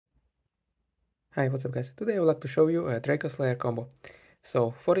Hi, what's up guys? Today I would like to show you a Dracoslayer combo.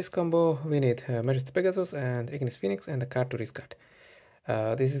 So for this combo we need Majesty Pegasus and Ignis Phoenix and a card to discard.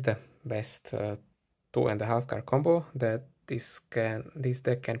 This is the best 2.5 card combo that this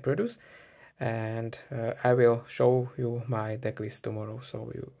deck can produce, and I will show you my deck list tomorrow,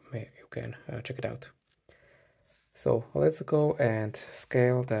 so you can check it out. So let's go and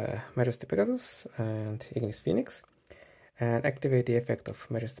scale the Majesty Pegasus and Ignis Phoenix and activate the effect of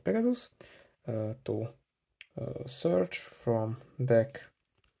Majesty Pegasus to search from deck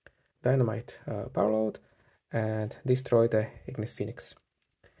Dynamite Powerload and destroy the Ignis Phoenix.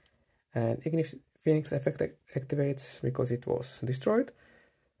 And Ignis Phoenix effect activates because it was destroyed,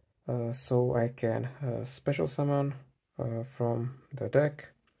 so I can special summon from the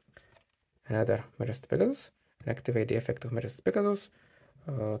deck another Majesty Pegasus and activate the effect of Majesty Pegasus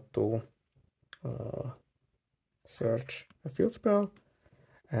to search a field spell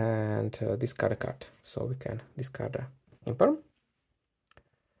and discard a card. So we can discard the Imperm.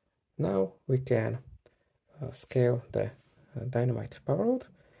 Now we can scale the Dynamite Powerload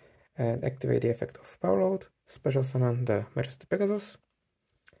and activate the effect of Powerload, special summon the Majesty Pegasus,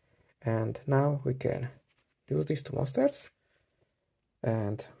 and now we can use these two monsters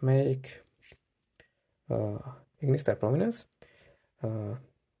and make Ignis Prominence.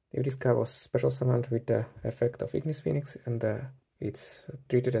 If this card was special summoned with the effect of Ignis Phoenix and it's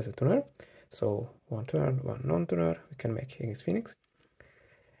treated as a tuner, so one tuner, one non-tuner, we can make Ignis Phoenix.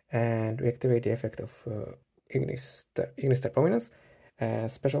 And we activate the effect of Ignis Prominence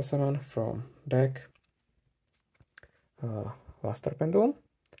and special summon from deck Luster Pendulum,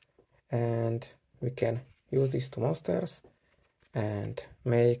 and we can use these two monsters and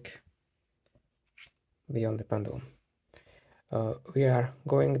make Beyond the Pendulum. We are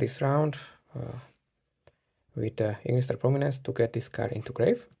going this round with Ignis Prominence to get this card into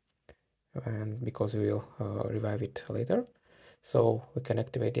grave, and because we will revive it later. So we can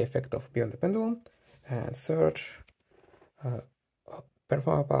activate the effect of Beyond the Pendulum and search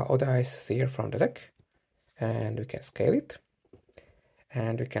Performable Odd Eyes Seer from the deck, and we can scale it,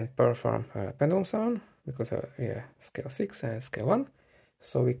 and we can perform Pendulum Summon because scale 6 and scale 1,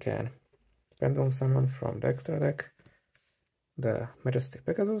 so we can Pendulum Summon from the extra deck the Majesty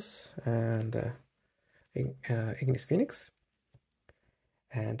Pegasus and the Ignis Phoenix,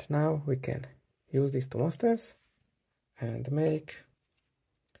 and now we can use these two monsters and make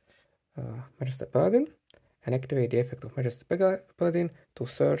Majesty Paladin and activate the effect of Majesty Paladin to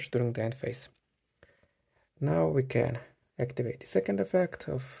search during the end phase. Now we can activate the second effect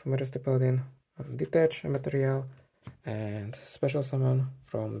of Majesty Paladin, detach a material and special summon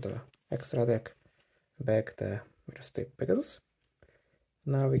from the extra deck back the Majesty Pegasus.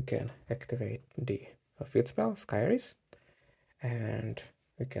 Now we can activate the field spell Skyris, and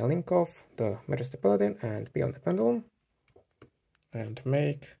we can link off the Majesty Paladin and Beyond the Pendulum and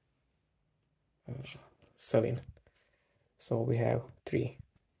make Selene. So we have 3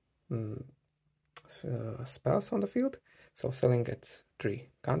 spells on the field, so Selene gets 3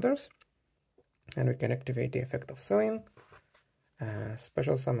 counters, and we can activate the effect of Selene and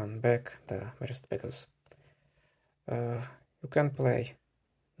special summon back the Majesty Pegasus. You can play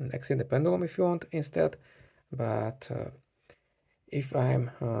Exit the Pendulum if you want instead, but if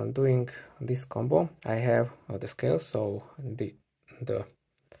I'm doing this combo, I have the scale, so the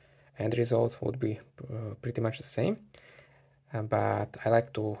end result would be pretty much the same. But I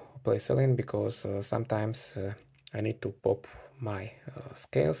like to play Selene because sometimes I need to pop my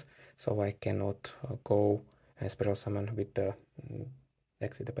scales, so I cannot go and special summon with the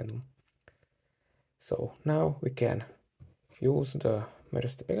Exit the Pendulum. So now we can use the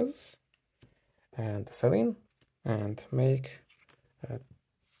Majesty Pegasus and Selene and make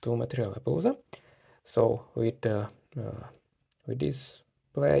 2 material Appaloosa. So with this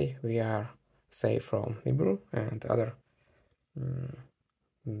play we are safe from Nibiru and other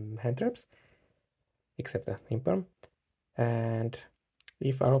hand traps, except the Imperm. And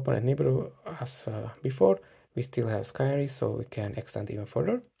if our opponent Nibiru as before, we still have Skyris, so we can extend even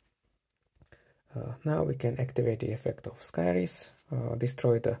further. Now we can activate the effect of Skyris,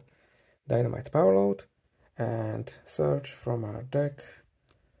 destroy the Dynamite Powerload, and search from our deck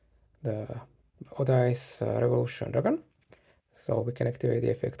the Odd Eyes Revolution Dragon. So we can activate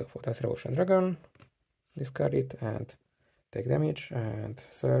the effect of Odd Eyes Revolution Dragon, discard it and take damage, and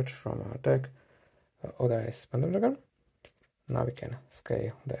search from our deck Odd Eyes Pendulum Dragon. Now we can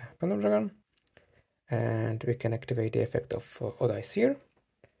scale the Pendulum Dragon, and we can activate the effect of Odd Eyes Seer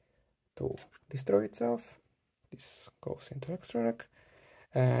to destroy itself. This goes into extra deck,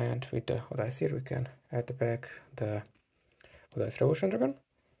 and with the Odd Eyes Seer we can add back the Odd Eyes Revolution Dragon.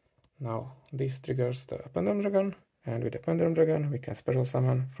 now this triggers the Pendulum Dragon, and with the Pendulum Dragon we can special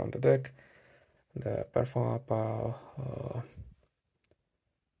summon from the deck the Performapal,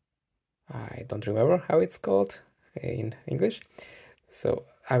 I don't remember how it's called in English, so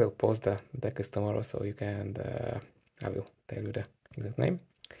I will post the deck list tomorrow, so you can, I will tell you the exact name.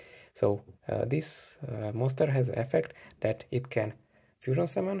 So this monster has the effect that it can fusion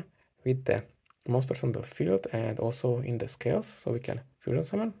summon with the monsters on the field and also in the scales, so we can fusion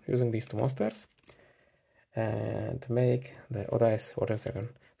summon using these two monsters and make the Odai's Water Dragon.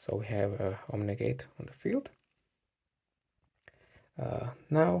 So we have Omnigate on the field.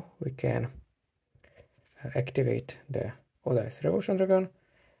 Now we can activate the Odai's Revolution Dragon,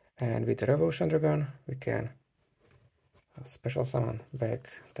 and with the Revolution Dragon we can special summon back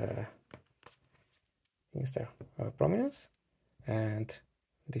the Mr. Prominence and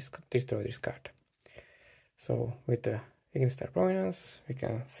destroy this card. So with the Ignister Prominence we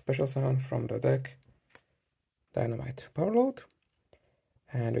can special summon from the deck Dynamite Powerload,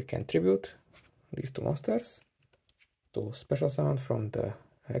 and we can tribute these two monsters to special summon from the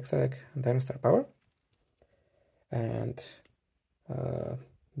extra deck Dynastar Power, and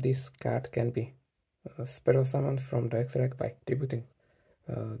this card can be special summoned from the extra deck by tributing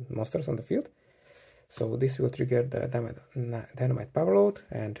monsters on the field. So this will trigger the Dynamite Powerload,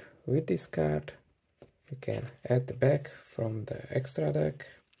 and with this card you can add the back from the extra deck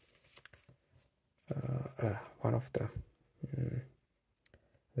one of the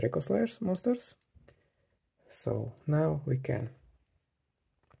Dracoslayer monsters. So now we can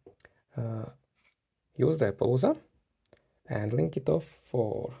use the Appaloosa and link it off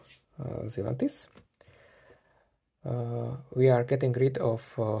for Zealantis. We are getting rid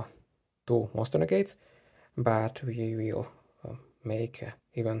of two monster negates, but we will make an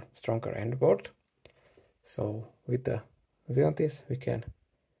even stronger end board. So with the Zealantis we can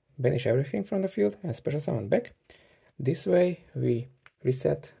banish everything from the field and special summon back. This way we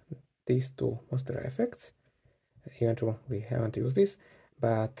reset these two monster effects, even though we haven't used this,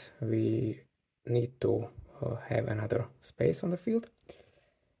 but we need to have another space on the field.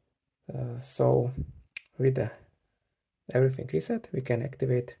 So with the everything reset we can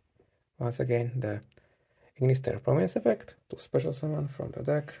activate once again the Ignister Prominence effect to special summon from the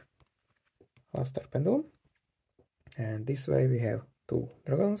deck Luster Pendulum, and this way we have two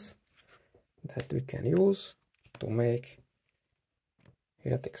dragons that we can use to make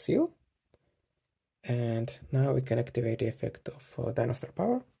Heretic Seal. And now we can activate the effect of Dynastar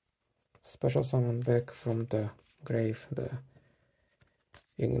Power, special summon back from the grave the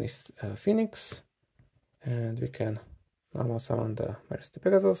Ignis Phoenix, and we can normal summon the Majesty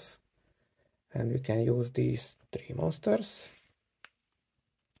Pegasus, and we can use these three monsters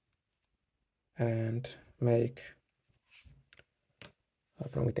and make a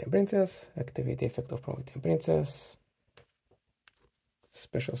Promethean Princess, activate the effect of Promethean Princess,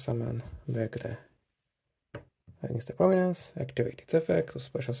 special summon back the Ignister Prominence, activate its effect to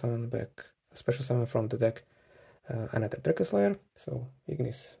special summon back, special summon from the deck another Dracoslayer, so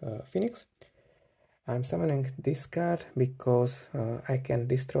Ignis Phoenix. I'm summoning this card because I can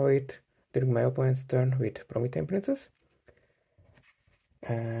destroy it during my opponent's turn with Promethean Princess,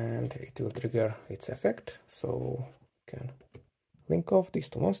 and it will trigger its effect. So we can link off these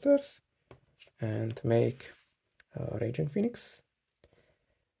two monsters and make Raging Phoenix,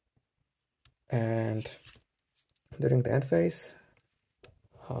 and during the end phase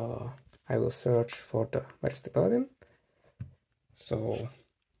I will search for the Majesty Paladin, so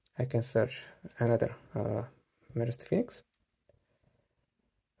I can search another Majesty Phoenix,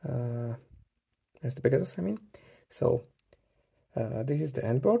 Majesty Pegasus I mean. So this is the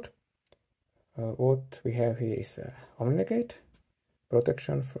end board. What we have here is Omnigate,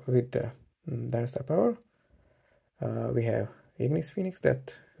 protection with the Dynastar Power. We have Ignis Phoenix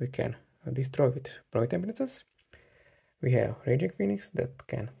that we can destroy with Promethean Princess. We have Raging Phoenix that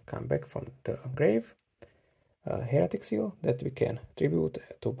can come back from the grave. Heretic Seal that we can tribute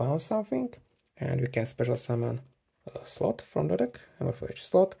to bounce something, and we can special summon a slot from the deck, and for each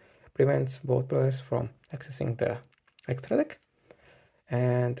slot prevents both players from accessing the extra deck,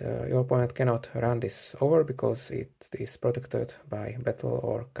 and your opponent cannot run this over because it is protected by battle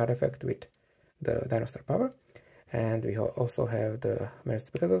or card effect with the Dynastar Power. And we also have the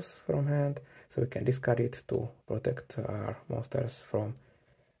Majesty Pegasus from hand, so we can discard it to protect our monsters from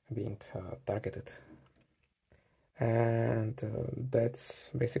being targeted. And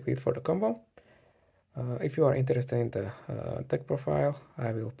that's basically it for the combo. If you are interested in the deck profile,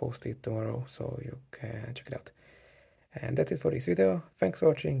 I will post it tomorrow, so you can check it out. And that's it for this video. Thanks for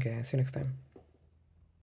watching, and see you next time.